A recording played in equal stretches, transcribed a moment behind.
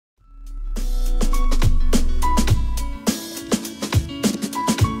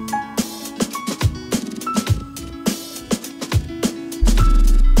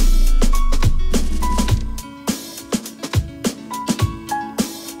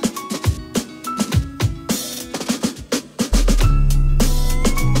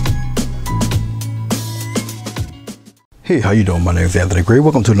Hey, how you doing? My name is Anthony Gray.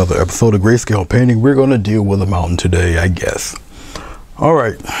 Welcome to another episode of Grayscale Painting. We're going to deal with a mountain today, I guess. All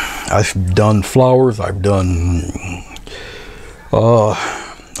right, I've done flowers. I've done all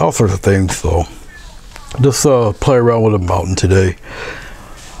sorts of things. So just play around with a mountain today,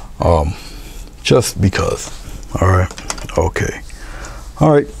 just because. All right, okay.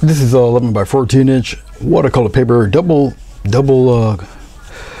 All right, this is 11 by 14 inch watercolor paper, double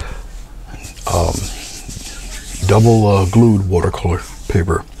glued watercolor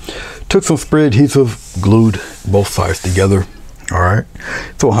paper. Took some spray adhesive, glued both sides together. All right,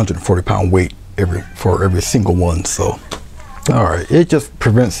 it's a 140-pound weight for every single one. So, all right, it just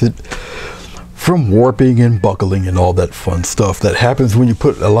prevents it from warping and buckling and all that fun stuff that happens when you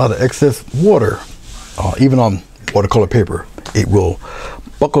put a lot of excess water, even on watercolor paper. It will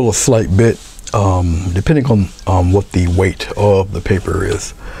buckle a slight bit, depending on what the weight of the paper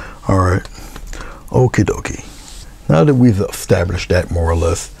is. All right, okie dokie. Now that we've established that more or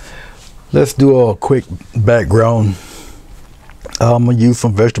less, let's do a quick background. I'm gonna use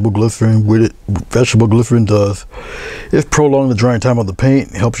some vegetable glycerin with it. Vegetable glycerin it prolong the drying time of the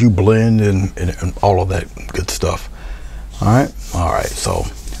paint, helps you blend and all of that good stuff. All right. So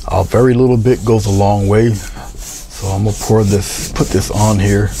a very little bit goes a long way. So I'm gonna put this on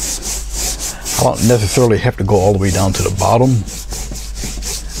here. I don't necessarily have to go all the way down to the bottom,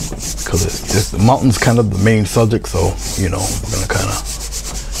 because the mountain's kind of the main subject. So, you know, I'm gonna kind of,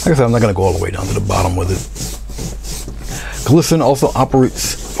 like I said, I'm not gonna go all the way down to the bottom with it. Glycerin also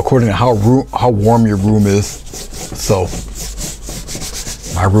operates according to how warm your room is. So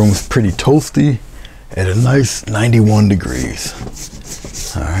my room's pretty toasty at a nice 91 degrees.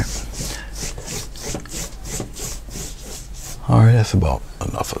 All right, that's about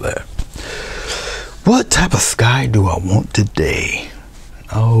enough of that. What type of sky do I want today?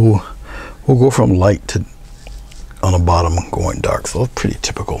 Oh, we'll go from light to on the bottom going dark. So it's pretty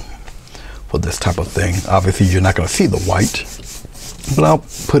typical for this type of thing. Obviously you're not going to see the white, but I'll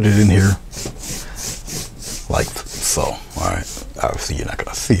put it in here like so. All right, obviously you're not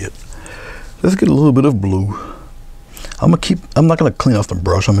going to see it. Let's get a little bit of blue. I'm not going to clean off the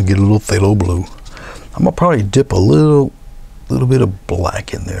brush. I'm going to get a little phthalo blue. I'm going to probably dip a little bit of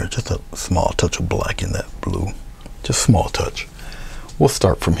black in there, just a small touch of black in that blue, just small touch. We'll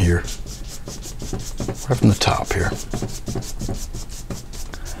start from here, right from the top here.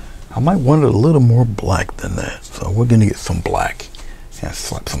 I might want it a little more black than that, so we're gonna get some black and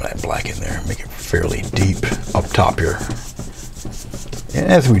slap some of that black in there, make it fairly deep up top here.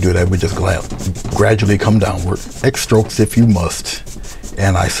 And as we do that, we just gradually come downward, X strokes if you must,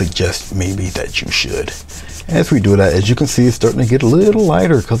 and I suggest maybe that you should. As we do that, as you can see, it's starting to get a little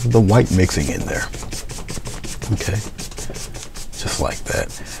lighter because of the white mixing in there. Okay, just like that.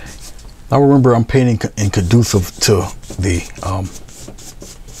 Now remember, I'm painting in conducive to the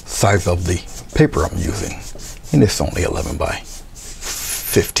size of the paper I'm using, and it's only 11 by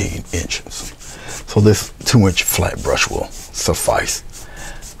 15 inches. So this 2-inch flat brush will suffice.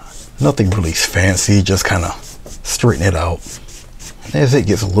 Nothing really fancy, just kind of straighten it out. As it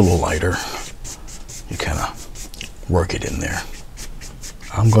gets a little lighter, you kind of work it in there.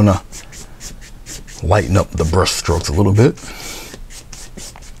 I'm gonna lighten up the brush strokes a little bit.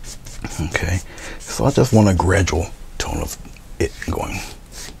 Okay, so I just want a gradual tone of it going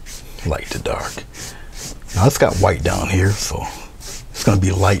light to dark. Now it's got white down here, so it's gonna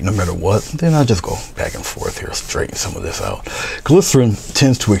be light no matter what. Then I just go back and forth here, straighten some of this out. Glycerin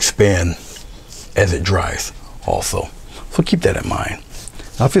tends to expand as it dries also, so keep that in mind.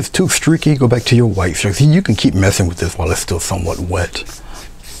 Now if it's too streaky, go back to your white strokes. You can keep messing with this while it's still somewhat wet.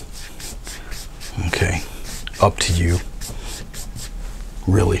 Okay, up to you,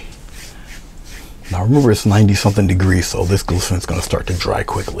 really. Now remember, it's 90 something degrees, so this glycerin is going to start to dry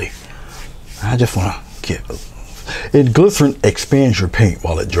quickly. I just want to get it. Glycerin expands your paint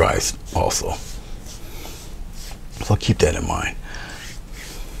while it dries also, so keep that in mind.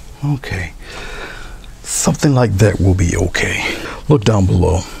 Okay, something like that will be okay. Look down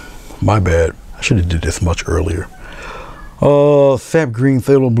below. My bad, I should have did this much earlier. Sap green,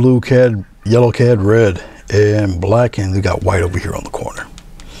 phthalo blue, cad, yellow, cad red, and black, and we got white over here on the corner.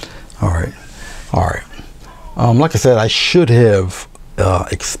 All right. Like I said, I should have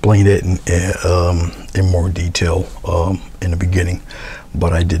explained it in more detail in the beginning,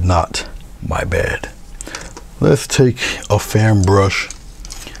 but I did not. My bad. Let's take a fan brush.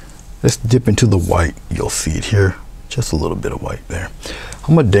 Let's dip into the white. You'll see it here. Just a little bit of white there.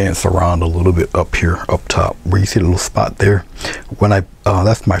 I'm gonna dance around a little bit up here, up top, where you see the little spot there. When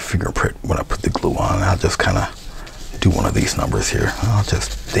that's my fingerprint when I put the glue on. I'll just kind of do one of these numbers here. I'll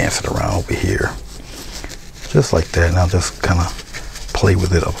just dance it around over here. Just like that. Now just kind of play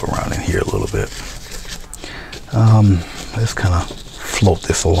with it up around in here a little bit. Let's kind of float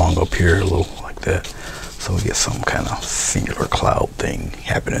this along up here a little like that, so we get some kind of singular cloud thing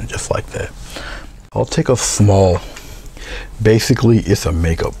happening just like that. I'll take a small, basically it's a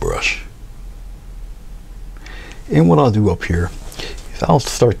makeup brush, and what I'll do up here is I'll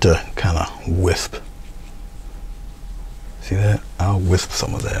start to kind of wisp. See that? I'll wisp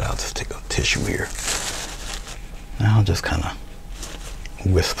some of that. I'll just take a tissue here. Now I'll just kind of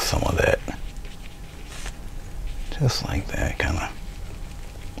wisp some of that. Just like that, kind of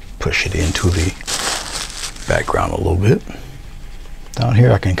push it into the background a little bit. Down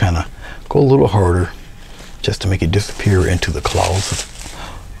here I can kind of go a little harder just to make it disappear into the clouds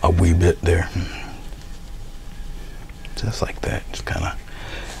a wee bit there. Just like that. Just kind of,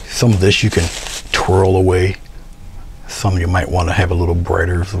 some of this you can twirl away. Some you might want to have a little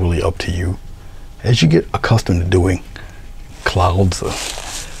brighter. It's really up to you. As you get accustomed to doing clouds,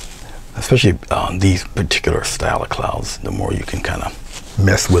 especially these particular style of clouds, the more you can kind of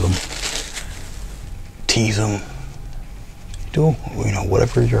mess with them, tease them, do, you know,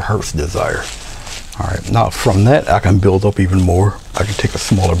 whatever your heart's desire. All right, now from that I can build up even more. I can take a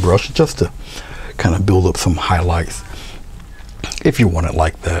smaller brush just to kind of build up some highlights if you want it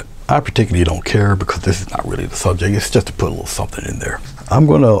like that. I particularly don't care because this is not really the subject. It's just to put a little something in there. I'm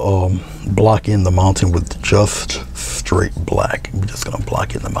gonna block in the mountain with just straight black. I'm just gonna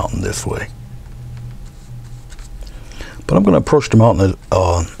block in the mountain this way. But I'm gonna approach the mountain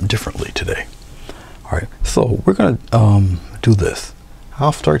differently today. All right, so we're gonna do this.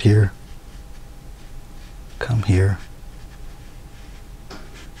 I'll start here, come here,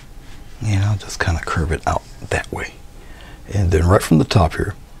 and I'll just kind of curve it out that way. And then right from the top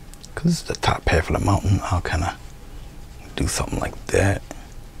here, because it's the top half of the mountain, I'll kind of do something like that.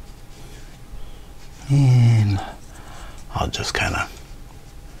 And I'll just kind of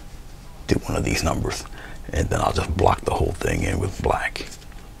do one of these numbers. And then I'll just block the whole thing in with black.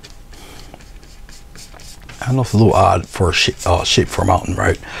 I know it's a little odd for a shape for a mountain,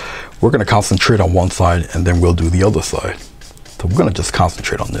 right? We're going to concentrate on one side and then we'll do the other side. So we're going to just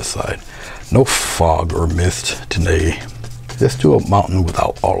concentrate on this side. No fog or mist today. Let's do a mountain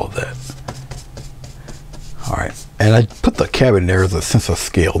without all of that. All right, and I put the cabin there as a sense of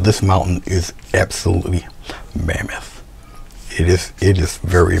scale. This mountain is absolutely mammoth. It is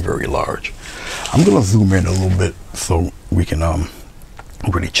very, very large. I'm gonna zoom in a little bit so we can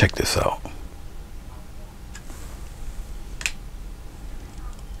really check this out.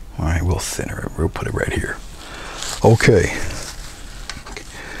 All right, we'll center it. We'll put it right here. Okay.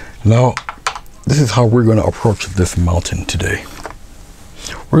 Now, this is how we're gonna approach this mountain today.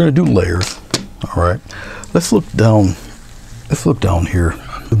 We're gonna do layers. All right. Let's look down. Let's look down here.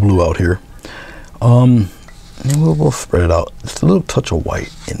 The blue out here. And we'll spread it out. Just a little touch of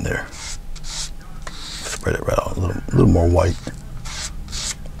white in there. Spread it right out. A little more white.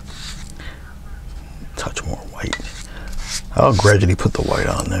 Touch more white. I'll gradually put the white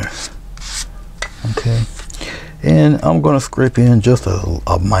on there. Okay. And I'm going to scrape in just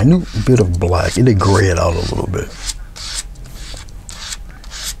a minute bit of black. It'll gray it out a little bit.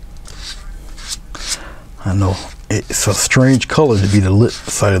 I know it's a strange color to be the lit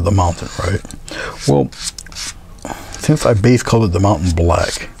side of the mountain, right? Well, since I base colored the mountain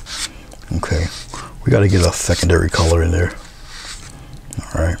black, okay, we got to get a secondary color in there.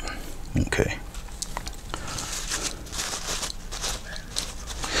 All right, okay.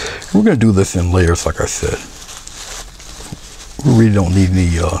 We're going to do this in layers, like I said. We really don't need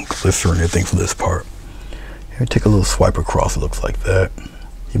any glitter or anything for this part. Here, take a little swipe across. It looks like that.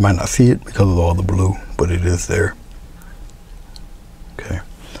 You might not see it because of all the blue, but it is there. Okay.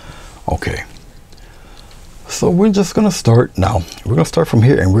 Okay. So we're just going to start now. We're going to start from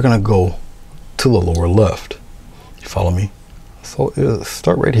here and we're going to go to the lower left. You follow me? So it'll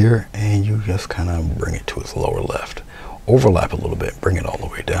start right here and you just kind of bring it to its lower left. Overlap a little bit, bring it all the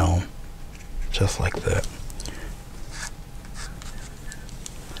way down. Just like that.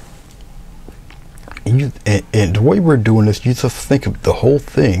 And the way we're doing this, you just think of the whole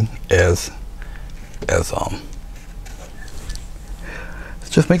thing as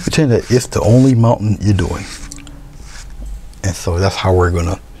just make pretend that it's the only mountain you're doing. And so that's how we're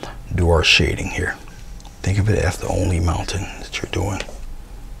gonna do our shading here. Think of it as the only mountain that you're doing.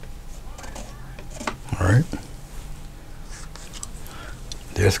 All right.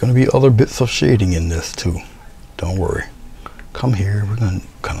 There's gonna be other bits of shading in this too. Don't worry. Come here, we're gonna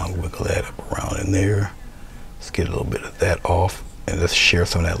kind of wiggle that up around in there. Let's get a little bit of that off and let's share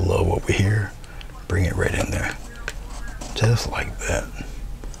some of that love over here. Bring it right in there. Just like that.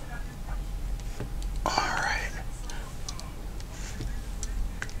 All right.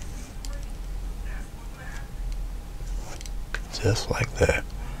 Just like that.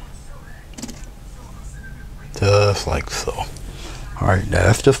 Just like so. All right, now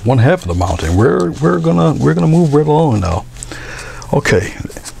that's just one half of the mountain. We're gonna move right along now. Okay,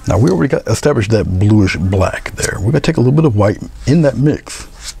 now we already got established that bluish black there. We're gonna take a little bit of white in that mix.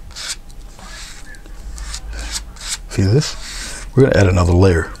 See this? We're gonna add another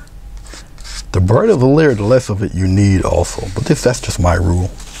layer. The brighter the layer, the less of it you need also. But that's just my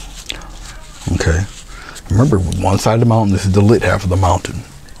rule. Okay. Remember, one side of the mountain, this is the lit half of the mountain.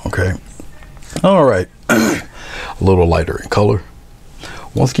 Okay. All right. A little lighter in color.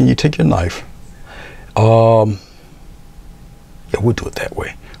 Once again, you take your knife. Yeah, we'll do it that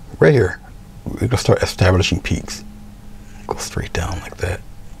way. Right here, we're gonna start establishing peaks. Go straight down like that.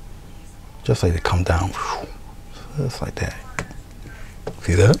 Just like they come down. Just like that.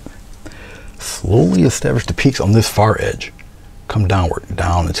 See that? Slowly establish the peaks on this far edge. Come downward,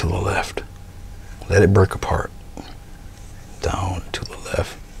 down and to the left. Let it break apart. Down to the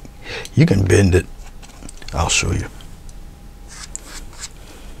left. You can bend it. I'll show you.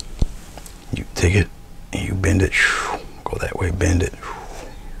 You take it and you bend it. Go that way, bend it.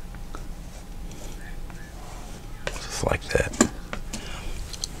 Just like that.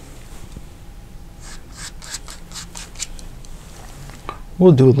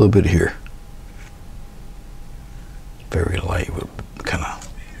 We'll do a little bit here. Very light. We'll kind of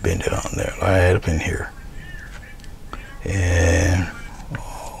bend it on there. Right up in here. And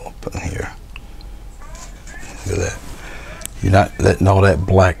up in here. Look at that. You're not letting all that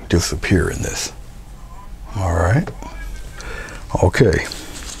black disappear in this. All right. Okay.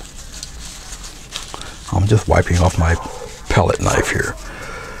 I'm just wiping off my palette knife here.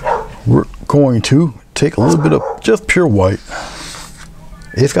 We're going to take a little bit of just pure white.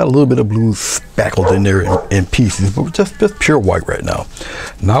 It's got a little bit of blue spackled in there in pieces, but just pure white right now.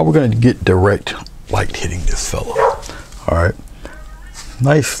 Now we're going to get direct light hitting this fella. All right.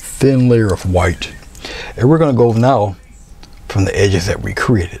 Nice thin layer of white. And we're going to go now from the edges that we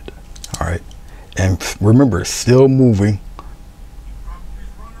created. All right. And remember, still moving.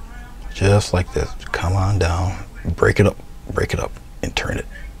 Just like this. Come on down. Break it up, and turn it.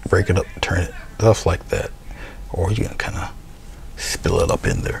 Break it up, turn it. Just like that. Or you're going to kind of spill it up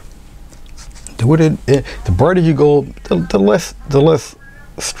in there. Do it the brighter you go, the less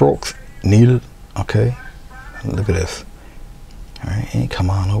strokes needed. Okay, look at this. All right, and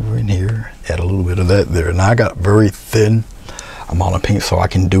come on over in here, add a little bit of that there. Now I got very thin amount of paint, so I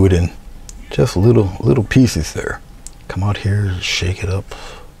can do it in just little pieces there. Come out here, shake it up,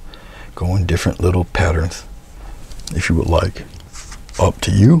 go in different little patterns if you would like. Up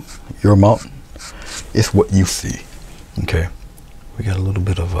to you, your mountain. It's what you see. Okay. We got a little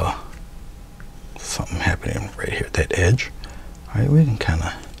bit of something happening right here at that edge. All right, we can kind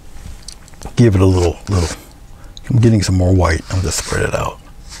of give it a little. I'm getting some more white. I'm just spread it out.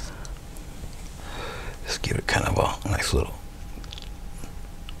 Just give it kind of a nice little.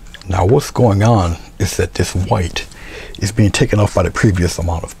 Now, what's going on is that this white is being taken off by the previous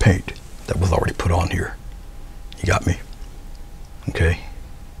amount of paint that was already put on here. You got me? Okay.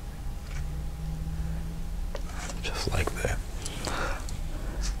 Just like that.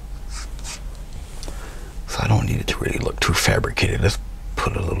 So I don't need it to really look too fabricated. Let's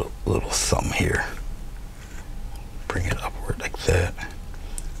put a little something here. Bring it upward like that.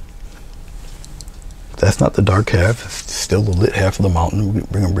 That's not the dark half. It's still the lit half of the mountain.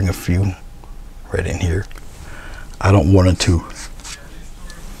 We're gonna bring a few right in here. I don't want it to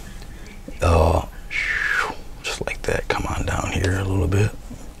just like that. Come on down here a little bit.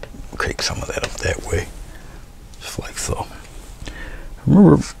 Create some of that up that way. Just like so.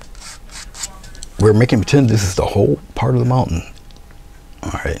 Remember, we're making pretend this is the whole part of the mountain.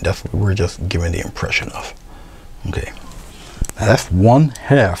 All right, that's what we're just giving the impression of. Okay, now that's one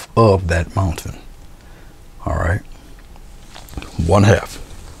half of that mountain. All right, one half.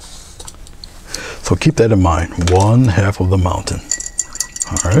 So keep that in mind, one half of the mountain.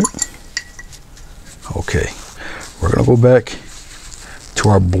 All right. Okay, we're gonna go back to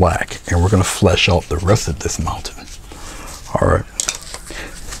our black and we're gonna flesh out the rest of this mountain. All right.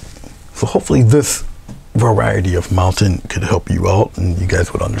 So hopefully this variety of mountain could help you out and you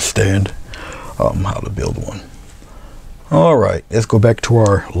guys would understand how to build one. All right, let's go back to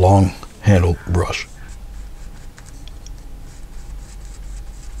our long handled brush.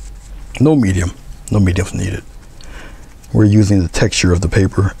 No mediums needed. We're using the texture of the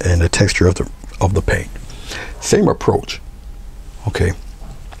paper and the texture of the paint. Same approach. Okay.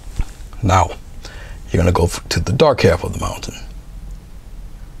 Now you're gonna go to the dark half of the mountain.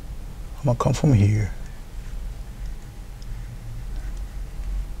 I'm gonna come from here.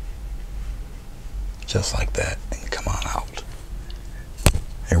 Just like that, and come on out.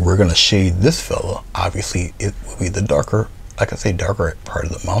 And we're gonna shade this fella. Obviously it will be the darker, like I say, darker part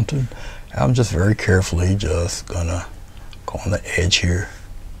of the mountain. I'm just very carefully just gonna go on the edge here,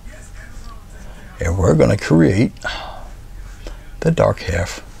 and we're gonna create the dark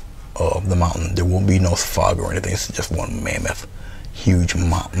half of the mountain. There won't be no fog or anything. It's just one mammoth, huge,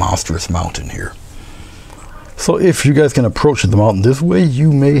 monstrous mountain here. So if you guys can approach the mountain this way,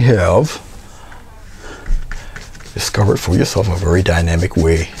 you may have discovered for yourself a very dynamic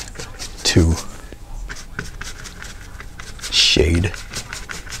way to shade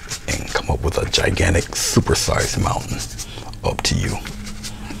and come up with a gigantic, supersized mountain. Up to you.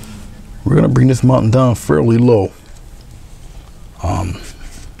 We're gonna bring this mountain down fairly low.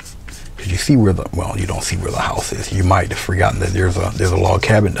 Did you see where the, well, you don't see where the house is. You might have forgotten that there's a log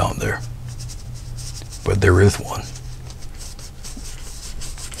cabin down there, but there is one.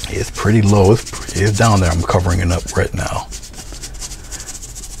 It's pretty low. It's down there. I'm covering it up right now.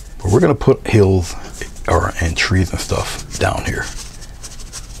 But we're gonna put hills and trees and stuff down here.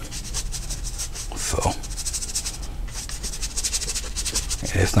 So,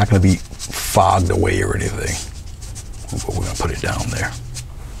 and it's not gonna be fogged away or anything. But we're gonna put it down there.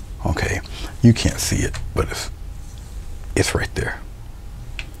 Okay, you can't see it, but it's right there.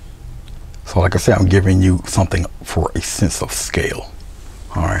 So like I said, I'm giving you something for a sense of scale.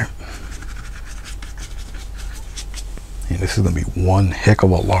 All right. And this is gonna be one heck of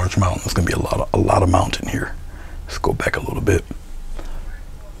a large mountain. It's gonna be a lot of mountain here. Let's go back a little bit.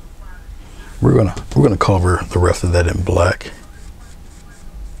 We're gonna cover the rest of that in black,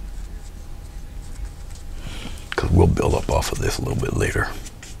 because we'll build up off of this a little bit later.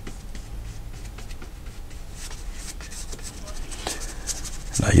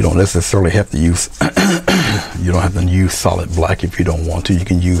 Now you don't necessarily have to use you don't have to use solid black if you don't want to. You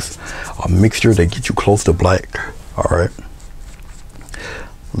can use a mixture that gets you close to black. All right,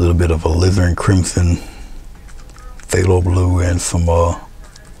 a little bit of alizarin crimson, phthalo blue, and some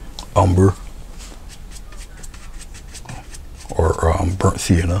umber or burnt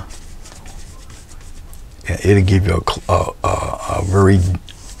sienna, and it'll give you a very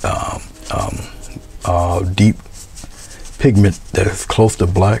deep pigment that is close to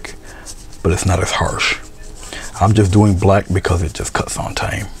black, but it's not as harsh. I'm just doing black because it just cuts on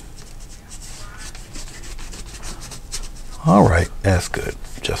time. All right, that's good,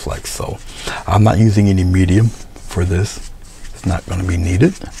 just like so. I'm not using any medium for this. It's not going to be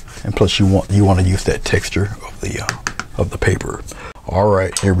needed, and plus you want to use that texture of the paper. All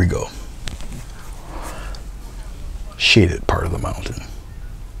right, here we go. Shaded part of the mountain.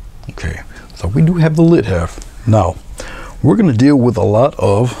 Okay, so we do have the lid half. Now we're going to deal with a lot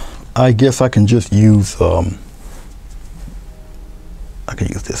of, I guess I can just use I can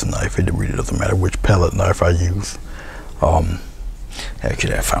use this knife. It really doesn't matter which palette knife I use.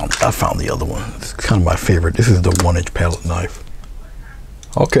 Actually, I found the other one. It's kind of my favorite. This is the 1-inch palette knife.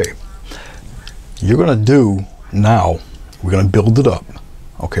 Okay, you're gonna do now. We're gonna build it up.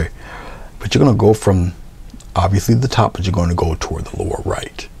 Okay, but you're gonna go from obviously the top, but you're going to go toward the lower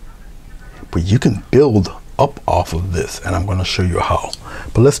right. But you can build up off of this, and I'm going to show you how.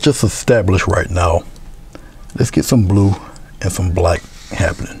 But let's just establish right now. Let's get some blue and some black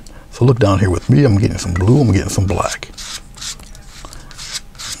happening. So look down here with me. I'm getting some blue, I'm getting some black.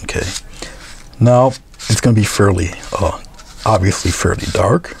 Okay, now it's going to be fairly obviously fairly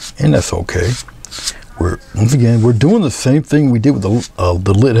dark, and that's okay. Once again, we're doing the same thing we did with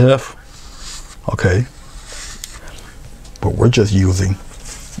the lid half. Okay, but we're just using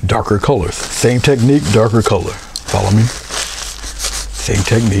darker colors. Same technique, darker color. Follow me? Same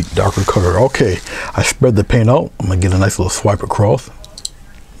technique, darker color. Okay, I spread the paint out. I'm gonna get a nice little swipe across.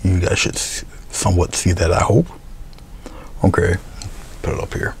 You guys should somewhat see that, I hope. Okay, put it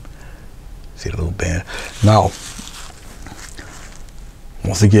up here. See the little band. Now,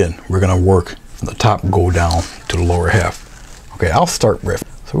 once again, we're gonna work from the top, go down to the lower half. Okay, I'll start with.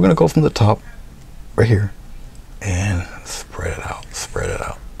 So we're gonna go from the top, right here, and spread it out, spread it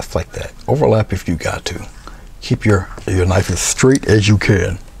out. It's like that. Overlap if you got to. Keep your knife as straight as you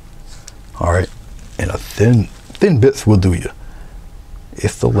can. All right, and a thin bits will do you.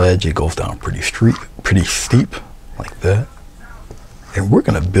 It's the ledge. It goes down pretty steep, like that. And we're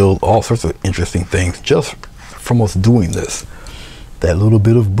gonna build all sorts of interesting things just from us doing this. That little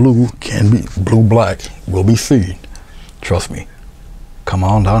bit of blue can be blue-black will be seen. Trust me. Come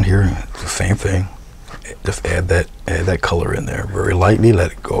on down here. It's the same thing. Just add that color in there very lightly.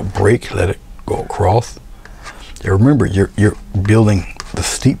 Let it go break. Let it go across. And remember, you're building the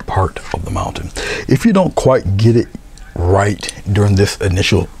steep part of the mountain. If you don't quite get it right during this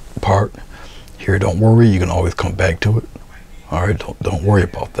initial part, here, don't worry. You can always come back to it. All right, don't worry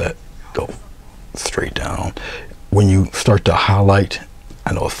about that. Go straight down. When you start to highlight,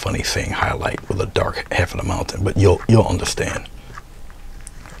 I know it's funny saying highlight with a dark half of the mountain, but you'll understand.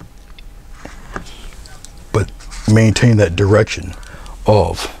 But maintain that direction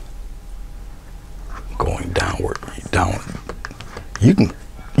of going downward, down. You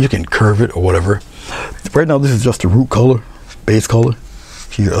can curve it or whatever. Right now this is just the root color, base color.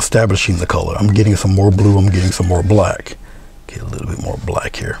 You're establishing the color. I'm getting some more blue, I'm getting some more black. Get a little bit more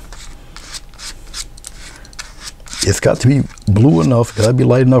black here. It's got to be blue enough, got to be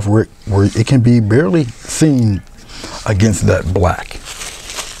light enough where it can be barely seen against that black.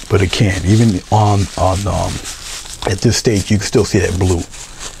 But it can, even on at this stage, you can still see that blue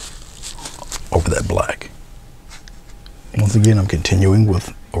over that black. Once again, I'm continuing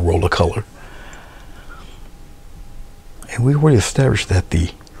with a roll of color. And we already established that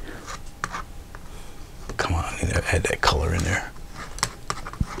come on, add that color in there.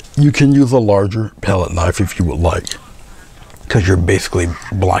 You can use a larger palette knife if you would like, because you're basically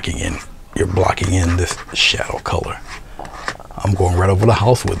blocking in this shadow color. I'm going right over the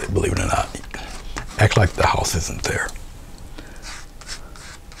house with it, believe it or not. Act like the house isn't there.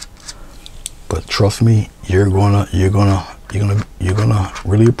 But trust me, you're gonna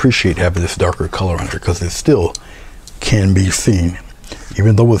really appreciate having this darker color on there, because it still can be seen.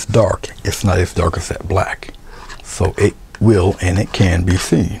 Even though it's dark, it's not as dark as that black. So it will and it can be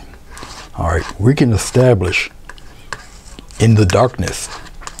seen. All right, we can establish in the darkness,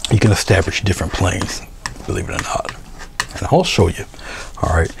 you can establish different planes, believe it or not. And I'll show you.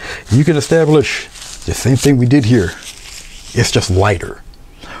 All right, you can establish the same thing we did here. It's just lighter.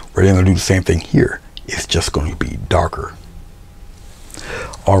 We're going to do the same thing here. It's just going to be darker.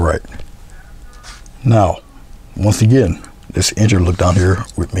 All right. Now, once again, this interlook down here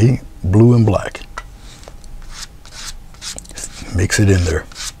with me, blue and black. Mix it in there.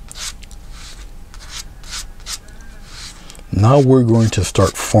 Now we're going to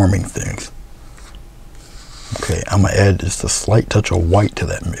start forming things. Okay, I'm going to add just a slight touch of white to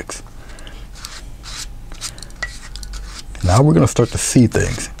that mix. Now we're going to start to see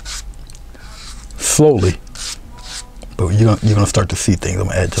things. Slowly, but you're gonna start to see things. I'm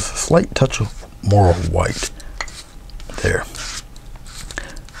going to add just a slight touch of more of white. There.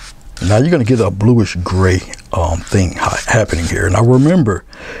 Now you're going to get a bluish gray thing happening here. Now remember,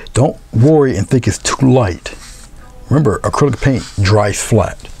 don't worry and think it's too light. Remember, acrylic paint dries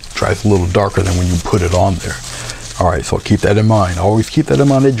flat. Dries a little darker than when you put it on there. All right, so keep that in mind. Always keep that in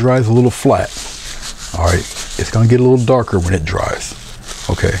mind. It dries a little flat. All right, it's going to get a little darker when it dries.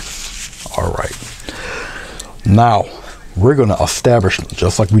 Okay, all right. Now we're going to establish,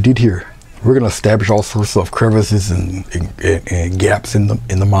 just like we did here, we're going to establish all sorts of crevices and gaps in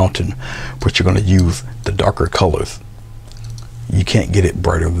the mountain, but you're going to use the darker colors. You can't get it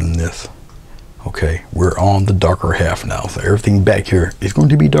brighter than this. Okay, we're on the darker half now, so everything back here is going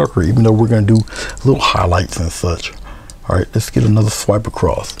to be darker, even though we're going to do little highlights and such. All right, let's get another swipe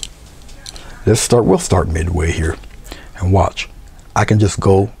across. We'll start midway here, and watch. I can just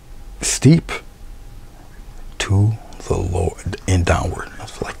go steep to the lower and downward,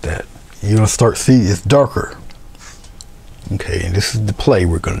 just like that. You're gonna start see it's darker. Okay, and this is the play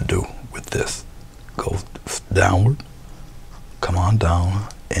we're gonna do with this. Go downward, come on down,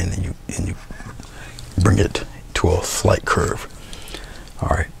 and you bring it to a slight curve. All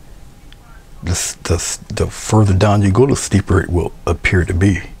right. The further down you go, the steeper it will appear to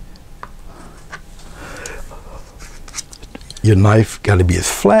be. Your knife got to be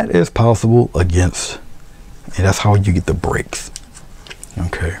as flat as possible against, and that's how you get the breaks.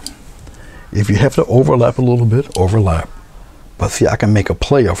 Okay. If you have to overlap a little bit, overlap. But see, I can make a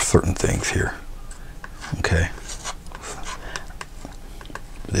play of certain things here. Okay.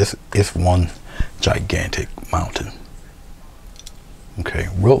 This is one gigantic mountain. Okay,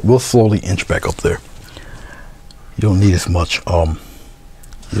 we'll slowly inch back up there. You don't need as much you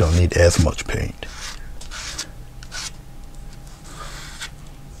don't need as much paint.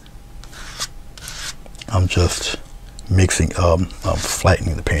 I'm just mixing I'm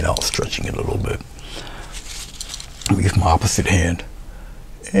flattening the paint out, stretching it a little bit. Let me use my opposite hand.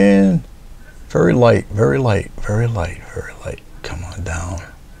 And very light, very light, very light, very light. Come on down.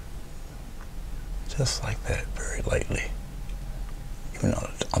 Just like that, very lightly. Even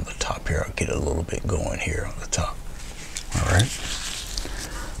on the top here, I'll get a little bit going here on the top. All right.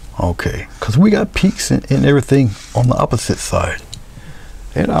 Okay, because we got peaks and everything on the opposite side.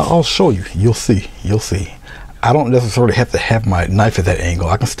 And I'll show you. You'll see. You'll see. I don't necessarily have to have my knife at that angle.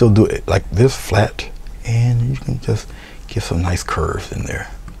 I can still do it like this, flat, and you can just get some nice curves in there.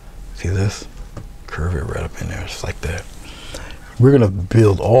 See this? Curve it right up in there, just like that. we're gonna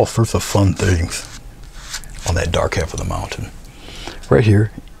build all sorts of fun things on that dark half of the mountain. Right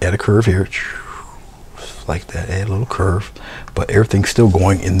here, add a curve here, like that, add a little curve, but everything's still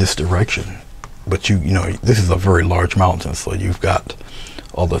going in this direction. But you know, this is a very large mountain, so you've got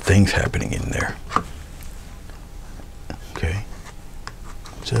all the things happening in there. Okay,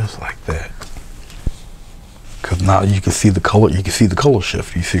 just like that. Because now you can see the color, you can see the color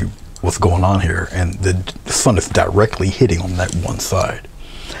shift, you see what's going on here, and the sun is directly hitting on that one side.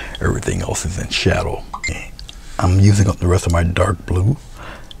 Everything else is in shadow. I'm using up the rest of my dark blue.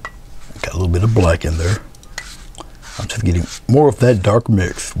 Got a little bit of black in there. I'm just getting more of that dark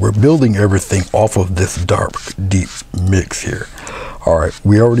mix. We're building everything off of this dark, deep mix here. All right,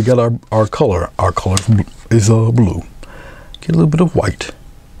 we already got our color. Our color is blue. Get a little bit of white,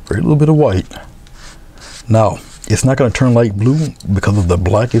 very little bit of white. Now, it's not going to turn light blue because of the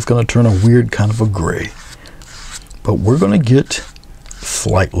black. It's going to turn a weird kind of a gray. But we're going to get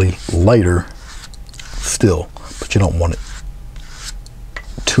slightly lighter still, but you don't want it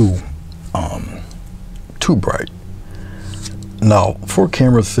too bright. Now, for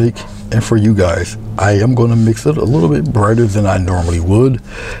camera's sake and for you guys, I am going to mix it a little bit brighter than I normally would,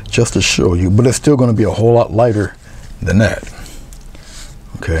 just to show you, but it's still going to be a whole lot lighter than that.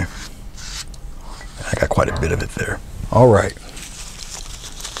 Okay, I got quite a bit of it there. All right,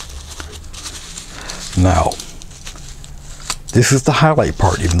 now this is the highlight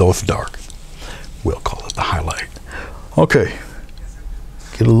part, even though it's dark. We'll call it the highlight. Okay,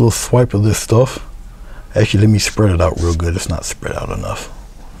 get a little swipe of this stuff. Actually, let me spread it out real good. It's not spread out enough.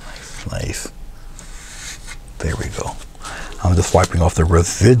 Nice. There we go. I'm just wiping off the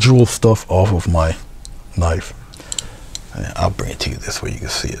residual stuff off of my knife. And I'll bring it to you this way you can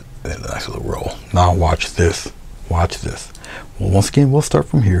see it in a nice little roll. Now watch this. Watch this. Well, once again, we'll start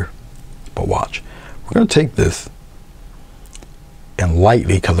from here. But watch. We're going to take this and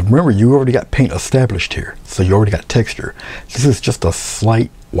lightly, because remember, you already got paint established here. So you already got texture. This is just a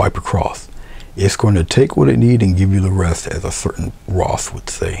slight wipe across. It's going to take what it needs and give you the rest, as a certain Ross would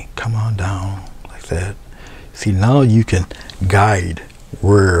say. Come on down, like that. See, now you can guide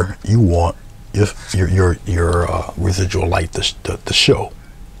where you want your residual light to show.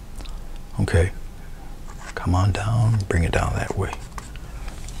 Okay, come on down, bring it down that way.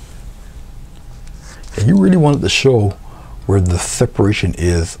 And you really want it to show where the separation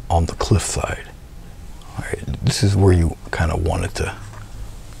is on the cliff side. All right, this is where you kind of want it to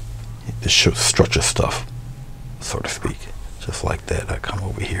structure stuff, so to speak. Just like that. I come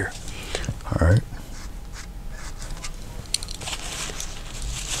over here. All right,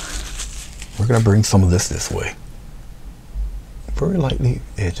 we're gonna bring some of this way, very lightly,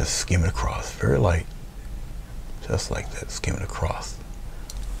 and just skim it across, very light, just like that, skim it across.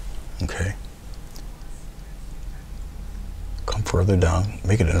 Okay, come further down,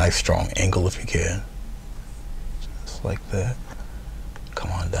 make it a nice strong angle if you can, just like that. Come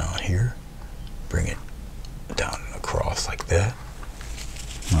on down here, bring it down and across like that.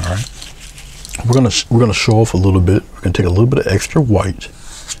 All right, we're gonna show off a little bit. We're gonna take a little bit of extra white.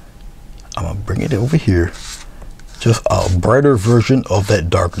 I'm gonna bring it over here, just a brighter version of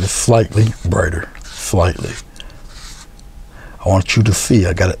that darkness, slightly brighter, slightly. I want you to see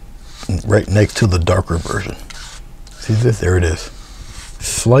I got it right next to the darker version. See this? There it is,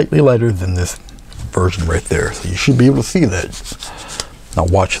 slightly lighter than this version right there. So you should be able to see that. Now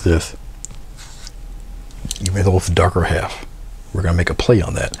watch this. You made those darker half. We're gonna make a play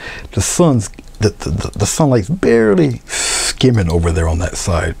on that. The sunlight's barely skimming over there on that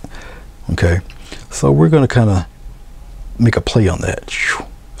side. Okay, so we're gonna kind of make a play on that.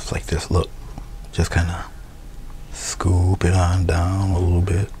 It's like this. Look, just kind of scoop it on down a little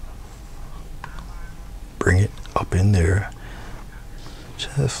bit. Bring it up in there,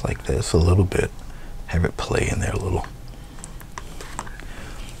 just like this a little bit. Have it play in there a little.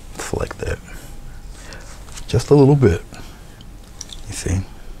 Like that, just a little bit. You see,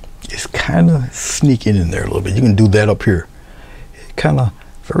 it's kind of sneaking in there a little bit. You can do that up here, kind of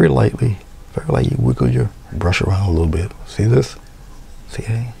very lightly, wiggle your brush around a little bit. See this? See,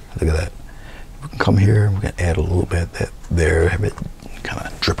 hey, look at that. We can come here and we can add a little bit that there, have it kind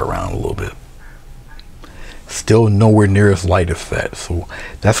of drip around a little bit. Still nowhere near as light as that, so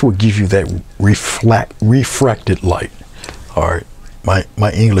that's what gives you that refracted light. All right. My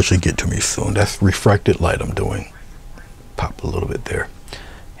English will get to me soon. That's refracted light I'm doing. Pop a little bit there.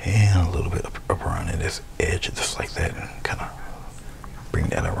 And a little bit up around in this edge, just like that. And kind of bring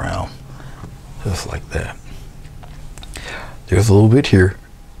that around. Just like that. There's a little bit here.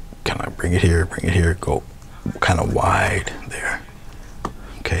 Kind of bring it here, go kind of wide there.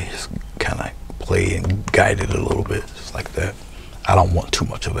 Okay, just kind of play and guide it a little bit, just like that. I don't want too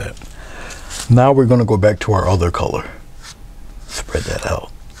much of that. Now we're going to go back to our other color. Spread that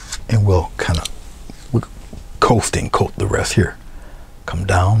out. And we'll kind of coat the rest here. Come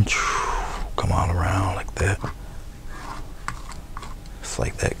down, come on around like that. Just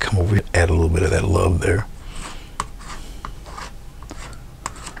like that. Come over here, add a little bit of that love there.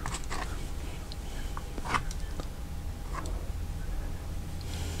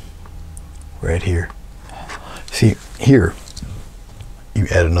 Right here. See, here, you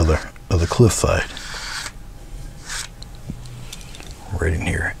add another cliff side. Right in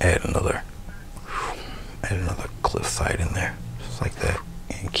here, add another cliff side in there, just like that,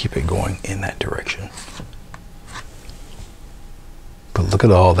 and keep it going in that direction. But look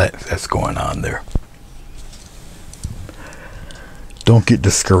at all that's going on there. Don't get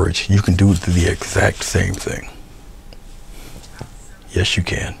discouraged. You can do the exact same thing. Yes, you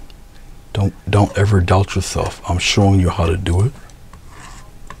can. Don't ever doubt yourself. I'm showing you how to do it.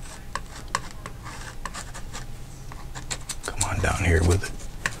 Come on down here with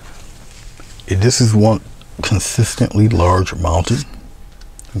it. This is one consistently large mountain.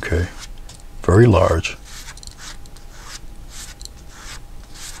 Okay, very large.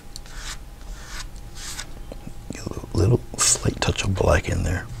 Get a little slight touch of black in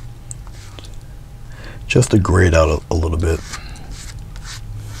there, just to grade out a little bit.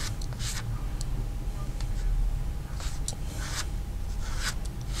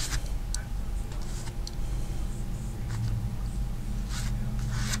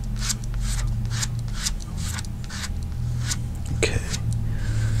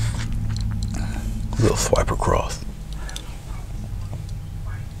 We'll swipe across.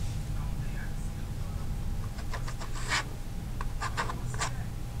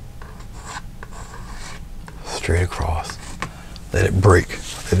 Straight across. Let it break.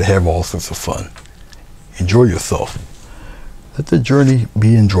 Let it have all sorts of fun. Enjoy yourself. Let the journey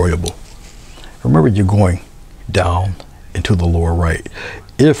be enjoyable. Remember, you're going down into the lower right.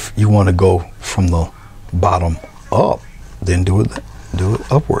 If you want to go from the bottom up, then do it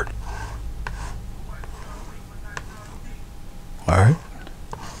upward. All right,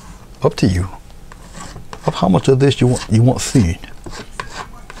 up to you. Of how much of this you want seen.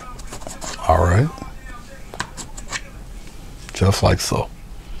 All right, just like so.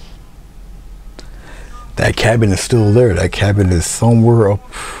 That cabin is still there. That cabin is somewhere up.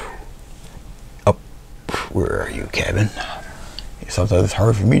 Where are you, cabin? Sometimes it's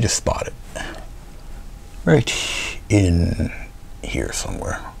hard for me to spot it. Right in here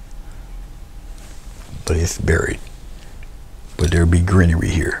somewhere, but it's buried. But there'll be greenery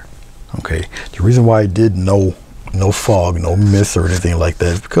here. Okay, the reason why I did no fog, no mist or anything like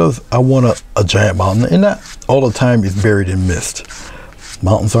that is because I want a giant mountain, and not all the time is buried in mist.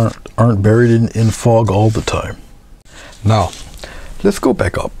 Mountains aren't buried in fog all the time. Now let's go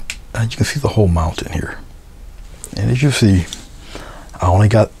back up. You can see the whole mountain here, and as you see, I only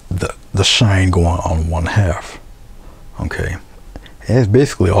got the shine going on one half. Okay, and it's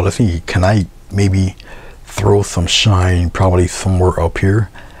basically all I see. Can I maybe throw some shine probably somewhere up here?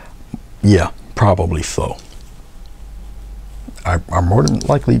 Yeah, probably so. I more than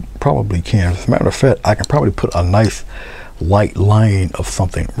likely probably can. As a matter of fact, I can probably put a nice light line of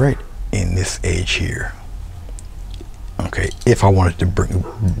something right in this edge here. Okay, if I wanted to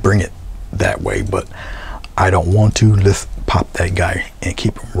bring it that way, but I don't want to. Let's pop that guy and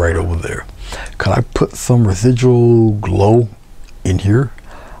keep him right over there. Could I put some residual glow in here?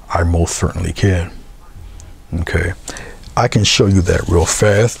 I most certainly can. Okay, I can show you that real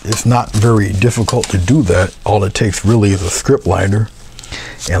fast. It's not very difficult to do that. All it takes really is a script liner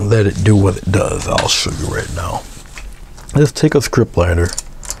and let it do what it does. I'll show you right now. Let's take a script liner,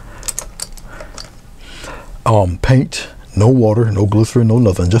 paint, no water, no glycerin, no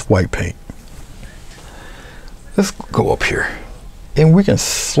nothing, just white paint. Let's go up here, and we can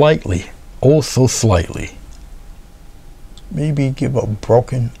slightly, oh so slightly, maybe give a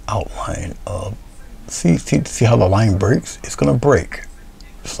broken outline of. See how the line breaks? It's gonna break,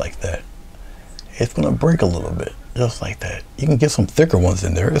 just like that. It's gonna break a little bit, just like that. You can get some thicker ones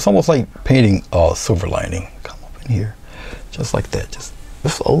in there. It's almost like painting a silver lining. Come up in here, just like that. Just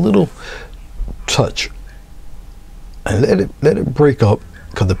a little touch, and let it break up,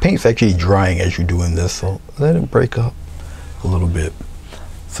 because the paint's actually drying as you're doing this. So let it break up a little bit.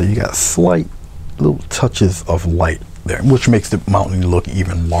 So you got slight little touches of light there, which makes the mountain look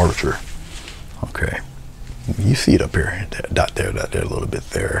even larger. Okay, you see it up here, that dot there, a little bit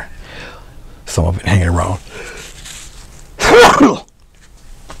there. Some of it hanging around.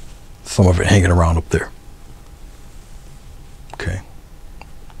 Some of it hanging around up there. Okay.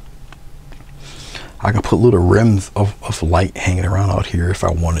 I can put little rims of light hanging around out here if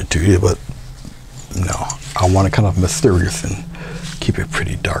I wanted to, yeah, but no, I want it kind of mysterious and keep it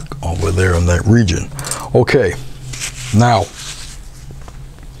pretty dark over there in that region. Okay, now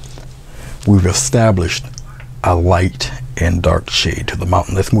we've established a light and dark shade to the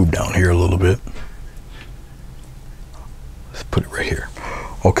mountain. Let's move down here a little bit. Let's put it right here.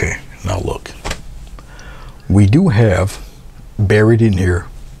 Okay, now look. We do have buried in here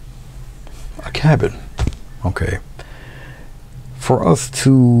a cabin. Okay. For us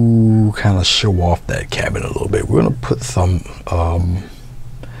to kind of show off that cabin a little bit, we're going to put some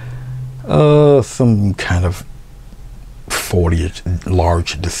kind of foliage,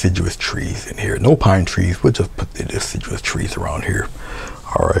 large deciduous trees in here. No pine trees. We'll just put the deciduous trees around here.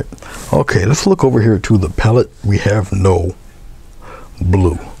 All right. Okay, let's look over here to the palette. We have no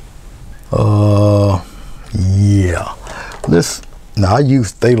blue. Yeah. Now I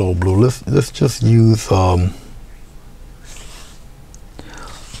use phthalo blue. Let's just use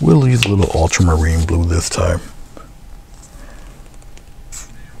we'll use a little ultramarine blue this time.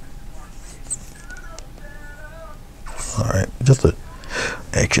 All right,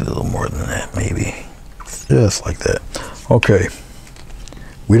 actually a little more than that, maybe. Just like that. Okay.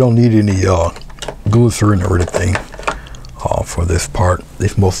 We don't need any glycerin or anything for this part.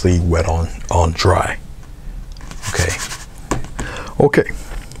 It's mostly wet on dry. Okay. Okay.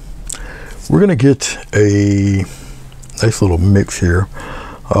 We're gonna get a nice little mix here.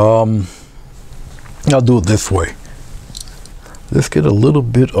 I'll do it this way. Let's get a little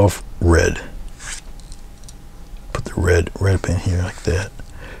bit of red. Put the red in here like that.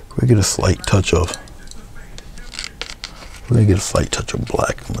 We're gonna get a slight touch of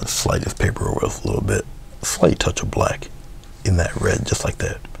black. I'm gonna slide this paper over a little bit. A slight touch of black in that red, just like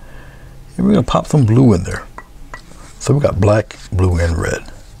that. And we're gonna pop some blue in there. So we got black, blue, and red.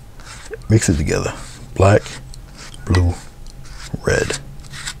 Mix it together. Black, blue, red.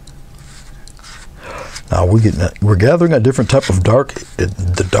 Now we're gathering a different type of dark.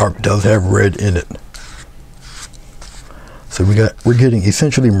 The dark does have red in it. So we're getting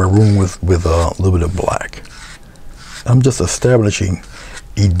essentially maroon with a little bit of black. I'm just establishing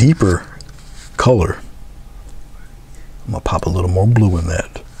a deeper color. I'm gonna pop a little more blue in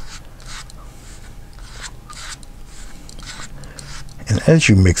that. And as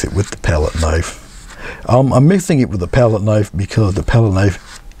you mix it with the palette knife, I'm mixing it with the palette knife because the palette knife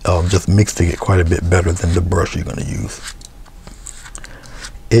just mixing it quite a bit better than the brush you're going to use.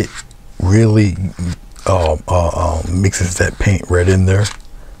 It really mixes that paint right in there.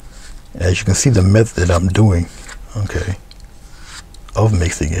 As you can see, the method I'm doing, okay, of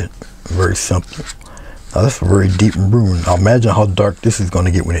mixing it, very simple. Now that's a very deep maroon. Now imagine how dark this is going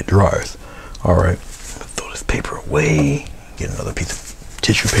to get when it dries. All right, throw this paper away. Get another piece of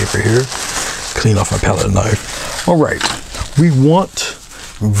tissue paper here. Clean off my palette knife. All right, we want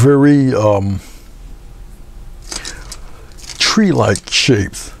very tree-like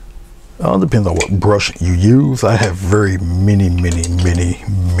shapes. Depends on what brush you use. I have very many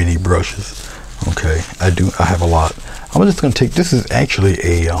brushes. Okay, I have a lot. I'm just going to take, this is actually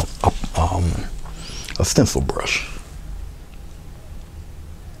a stencil brush.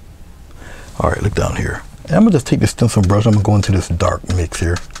 All right, look down here. And I'm gonna just take this stencil brush. I'm gonna go into this dark mix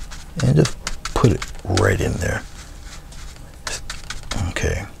here and just put it right in there.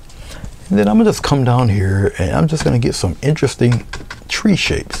 Okay. And then I'm gonna just come down here and I'm just gonna get some interesting tree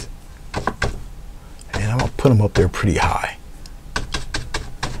shapes. And I'm gonna put them up there pretty high.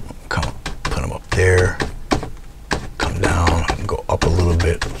 Put them up there. Come down and go up a little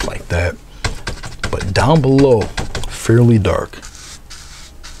bit like that. But down below, fairly dark.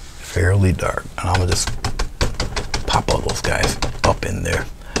 Fairly dark. And I'm gonna just pop all those guys up in there.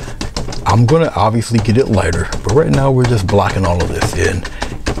 I'm gonna obviously get it lighter, but right now we're just blocking all of this in.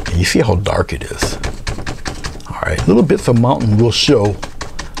 And you see how dark it is. All right, little bits of mountain will show,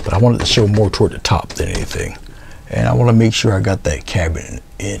 but I wanted to show more toward the top than anything. And I wanna make sure I got that cabin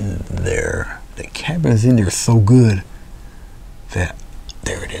in there. The cabin is in there so good that,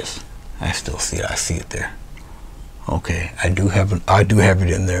 there it is. I still see it, I see it there. Okay, I do have it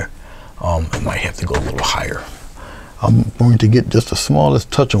in there. I might have to go a little higher. I'm going to get just the smallest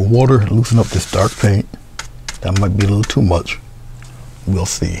touch of water, loosen up this dark paint. That might be a little too much. We'll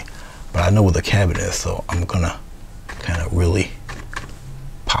see. But I know where the cabin is, so I'm gonna kind of really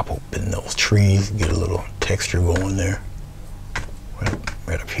pop open those trees, get a little texture going there.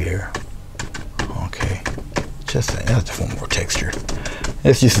 Right up here. Okay. That's just one more texture.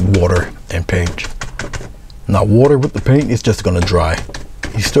 It's just water and paint. Now water with the paint is just gonna dry.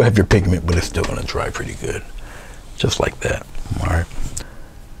 You still have your pigment, but it's still gonna dry pretty good. Just like that. All right.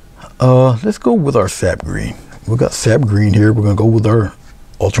 Let's go with our sap green. We got sap green here. We're gonna go with our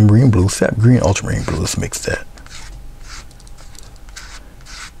ultramarine blue. Sap green, ultramarine blue. Let's mix that.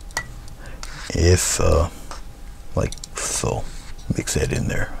 It's like so. Mix that in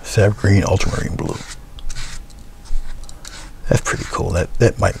there. Sap green, ultramarine blue. That's pretty cool.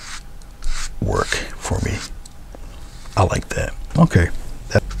 That might work for me. I like that. Okay.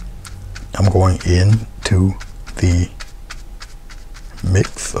 I'm going into the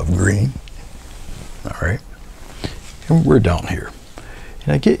mix of green. All right. And we're down here.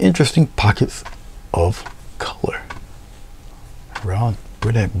 And I get interesting pockets of color around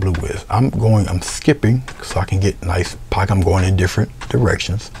where that blue is. I'm skipping so I can get nice pocket. I'm going in different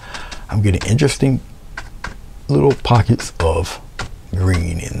directions. I'm getting interesting little pockets of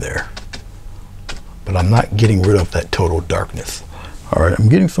green in there, but I'm not getting rid of that total darkness. All right, I'm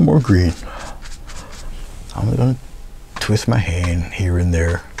getting some more green. I'm gonna twist my hand here and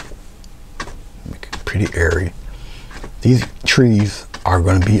there, make it pretty airy. These trees are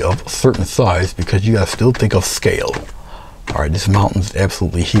going to be of a certain size because you gotta still think of scale. All right, this mountain's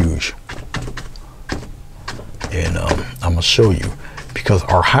absolutely huge, and I'm gonna show you, because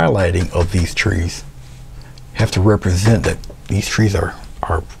our highlighting of these trees have to represent that these trees are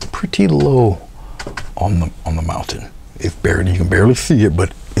pretty low on the mountain. It's barely, you can barely see it,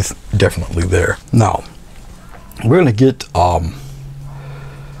 but it's definitely there. Now we're gonna get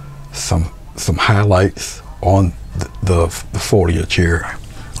some highlights on the foliage here.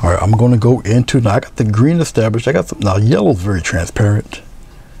 All right, I'm going to go into, now I got the green established. I got some, now yellow's very transparent.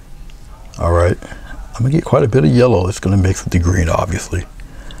 All right, I'm gonna get quite a bit of yellow. It's gonna mix with the green, obviously.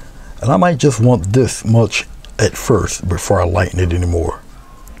 And I might just want this much at first before I lighten it anymore.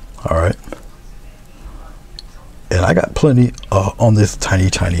 All right. And I got plenty on this tiny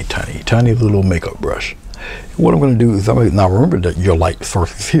little makeup brush. What I'm gonna do is, now remember that your light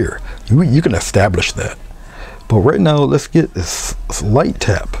source is here. You can establish that. But right now, let's get this light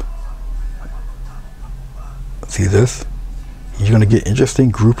tap. See this? You're gonna get interesting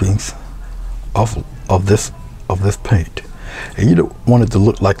groupings of this paint, and you don't want it to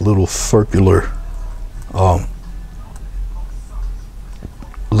look like little circular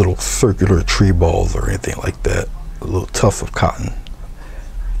tree balls or anything like that. Little tufts of cotton.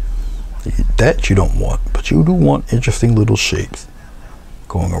 That you don't want, but you do want interesting little shapes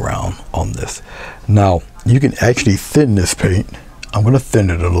going around on this. Now you can actually thin this paint. I'm going to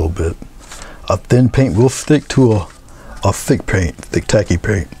thin it a little bit. A thin paint will stick to a thick paint, thick tacky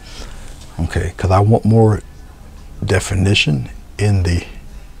paint. Okay, because I want more definition in the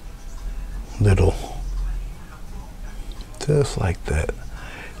little, just like that.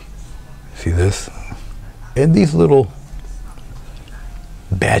 See this? And these little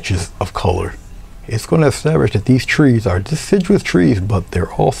batches of color, it's going to establish that these trees are deciduous trees, but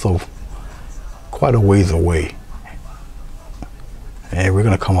they're also quite a ways away. And we're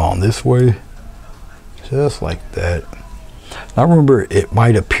going to come on this way, just like that. Now remember, it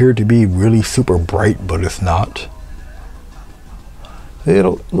might appear to be really super bright, but it's not.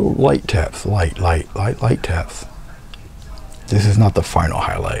 Little light taps, light taps. This is not the final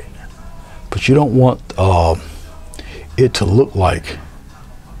highlight, but you don't want it to look like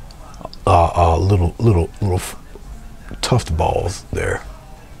little tuft balls there.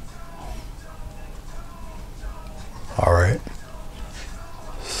 All right,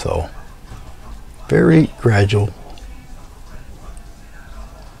 so very gradual.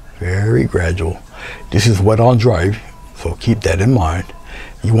 This is wet on dry, so keep that in mind.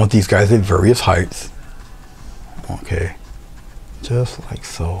 You want these guys at various heights. Okay, just like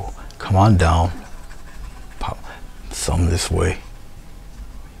so. Come on down, pop some this way.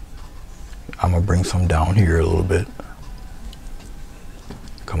 I'm gonna bring some down here a little bit.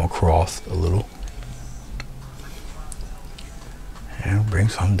 Come across a little. And bring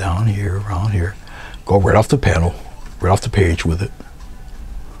some down here, around here. Go right off the panel, right off the page with it.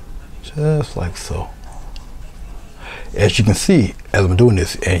 Just like so. As you can see, as I'm doing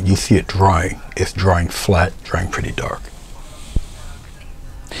this, and you see it drying, it's drying flat, drying pretty dark.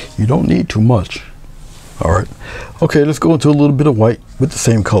 You don't need too much. All right. Okay, let's go into a little bit of white with the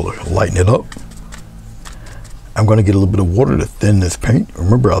same color. Lighten it up. I'm going to get a little bit of water to thin this paint.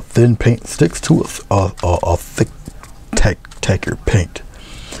 Remember, a thin paint sticks to a thick, tacker paint.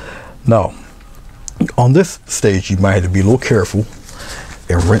 Now, on this stage, you might have to be a little careful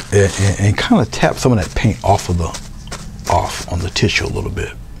and kind of tap some of that paint off on the tissue a little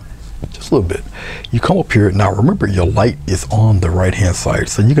bit. Just a little bit. You come up here. Now remember, your light is on the right hand side,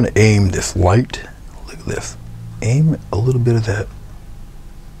 so you're going to aim this light. Look at this. Aim a little bit of that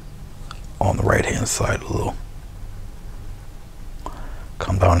on the right hand side a little.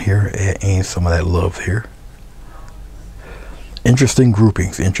 Come down here, add some of that love here. Interesting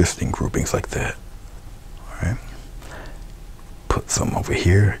groupings like that. All right. Put some over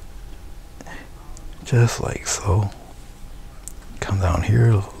here, just like so. Come down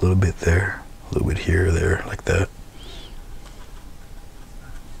here a little bit there, a little bit here, there, like that.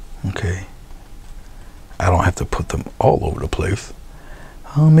 Okay. I don't have to put them all over the place.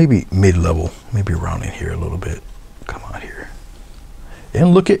 Maybe mid-level, maybe around in here a little bit. Come on here.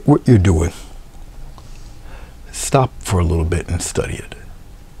 And look at what you're doing. Stop for a little bit and study it.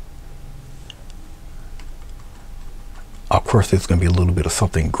 Of course, there's going to be a little bit of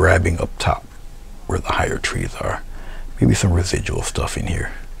something grabbing up top where the higher trees are. Maybe some residual stuff in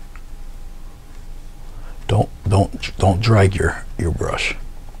here. Don't drag your brush.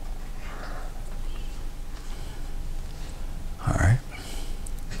 All right.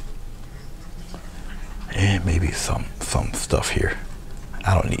 And maybe some stuff here.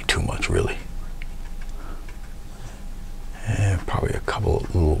 I don't need too much really. And probably a couple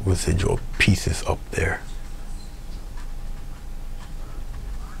of little residual pieces up there.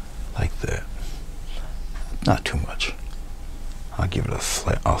 Like that. Not too much. I'll give it a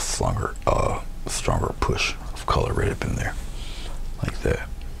stronger push of color right up in there. Like that.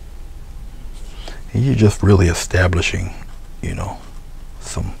 And you're just really establishing, you know,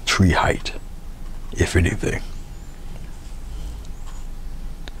 some tree height, if anything.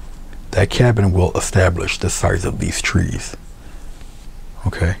 That cabin will establish the size of these trees.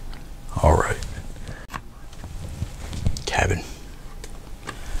 Okay? All right. Cabin.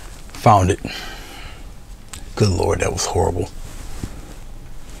 Found it. Good Lord, that was horrible.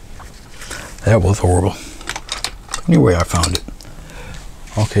 That was horrible. Anyway, I found it.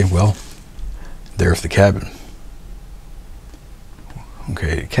 Okay, well, there's the cabin.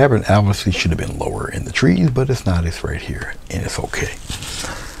 Okay, the cabin obviously should have been lower in the trees, but it's not. It's right here, and it's okay.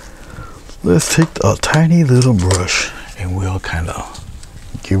 Let's take a tiny little brush, and we'll kind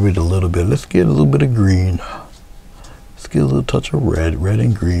of give it a little bit. Let's get a little bit of green. Let's get a little touch of red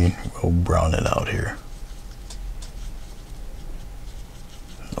and green. We'll brown it out here.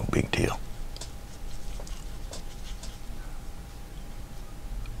 No big deal.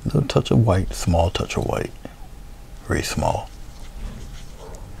 A little touch of white, small touch of white. Very small.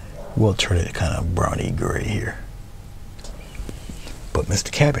 We'll turn it kind of browny gray here. But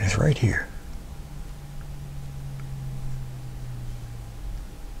Mr. Cabin is right here.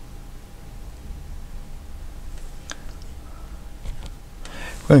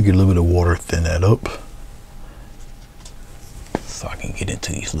 We're going to get a little bit of water, thin that up. So I can get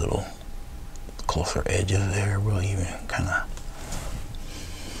into these little closer edges there. We'll even kind of...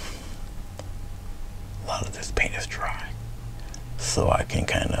 A lot of this paint is dry. So I can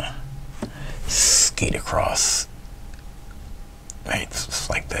kind of skate across. Right, just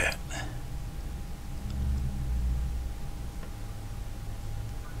like that.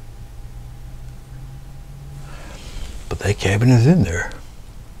 But that cabin is in there.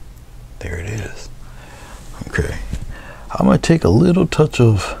 There it is. Okay. I'm going to take a little touch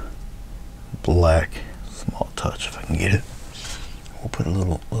of black. Small touch if I can get it. We'll put a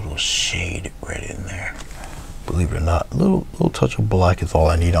little shade right in there. Believe it or not, a little touch of black is all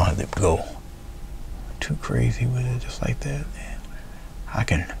I need. I don't have to go too crazy with it, just like that. And I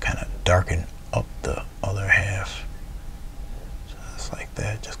can kind of darken up the other half. Just like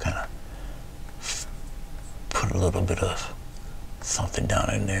that. Just kind of put a little bit of something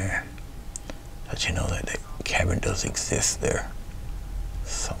down in there. Let you know that the cabin does exist there.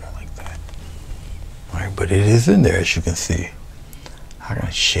 Something like that. Alright, but it is in there, as you can see. I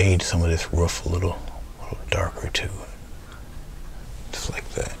can shade some of this roof a little darker too. Just like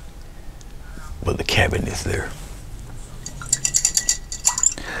that. But the cabin is there.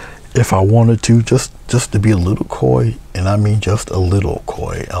 If I wanted to, just to be a little coy, and I mean just a little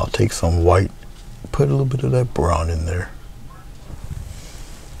coy, I'll take some white, put a little bit of that brown in there.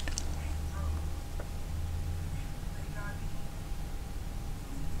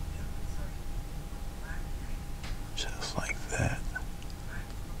 Just like that.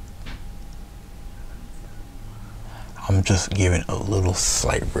 I'm just giving a little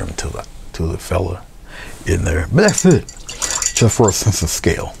slight rim to the fella in there. But that's it. Just for a sense of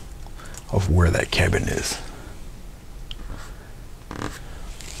scale of where that cabin is.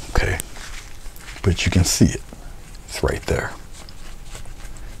 Okay. But you can see it. It's right there.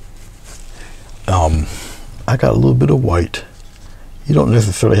 I got a little bit of white. You don't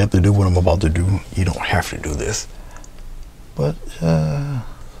necessarily have to do what I'm about to do. You don't have to do this. But a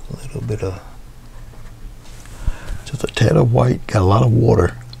little bit of, just a tad of white. Got a lot of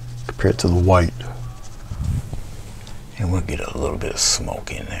water compared to the white. And we'll get a little bit of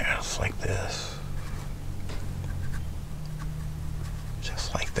smoke in there, just like this.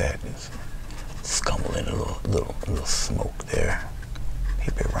 Just like that. Just scumble in a little smoke there.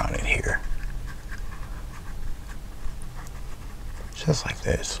 Maybe around in here. Just like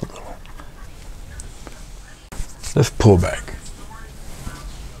that, just a little. Let's pull back.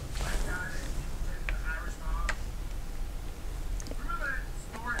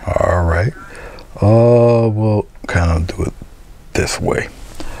 All right. We'll kind of do it this way.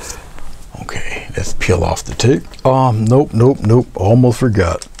 Okay, let's peel off the tape. Nope. Almost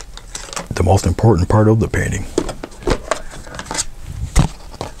forgot the most important part of the painting.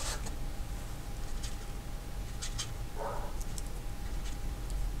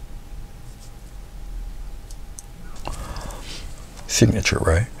 Signature,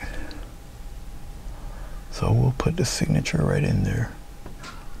 right? So we'll put the signature right in there.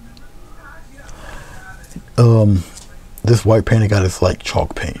 This white paint I got is like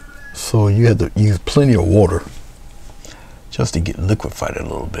chalk paint, so you have to use plenty of water just to get liquefied a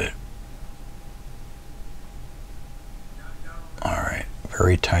little bit. All right,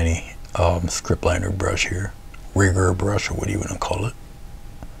 very tiny script liner brush here, rigger brush, or what do you want to call it.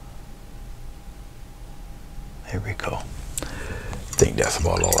 There we go. I think that's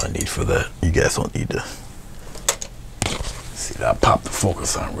about all I need for that. You guys don't need to see that. I popped the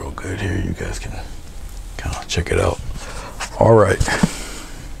focus on real good here. You guys can kind of check it out. All right.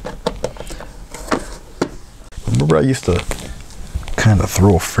 Remember I used to kind of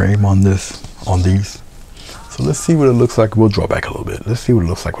throw a frame on these. So let's see what it looks like. We'll draw back a little bit. Let's see what it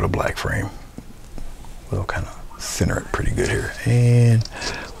looks like with a black frame. We'll kind of center it pretty good here. And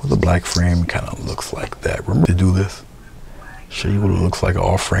with a black frame, kind of looks like that. Remember to do this. Show you what it looks like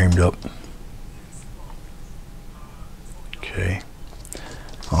all framed up. Okay.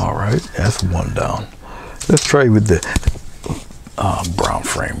 All right, that's one down. Let's try with the brown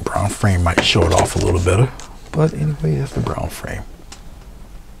frame. Brown frame might show it off a little better, but anyway, that's the brown frame.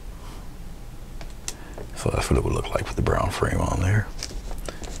 So that's what it would look like with the brown frame on there.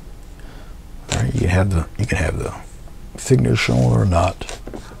 All right, you can have the signature shown or not,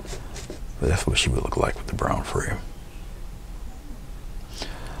 but that's what she would look like with the brown frame.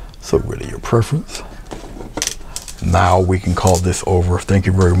 So really your preference. Now we can call this over. Thank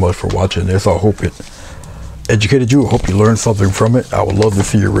you very much for watching this. I hope it educated you. I hope you learned something from it. I would love to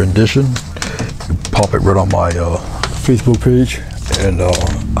see your rendition. You pop it right on my Facebook page, and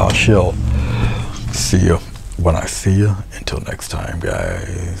I shall see you when I see you. Until next time,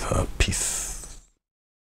 guys.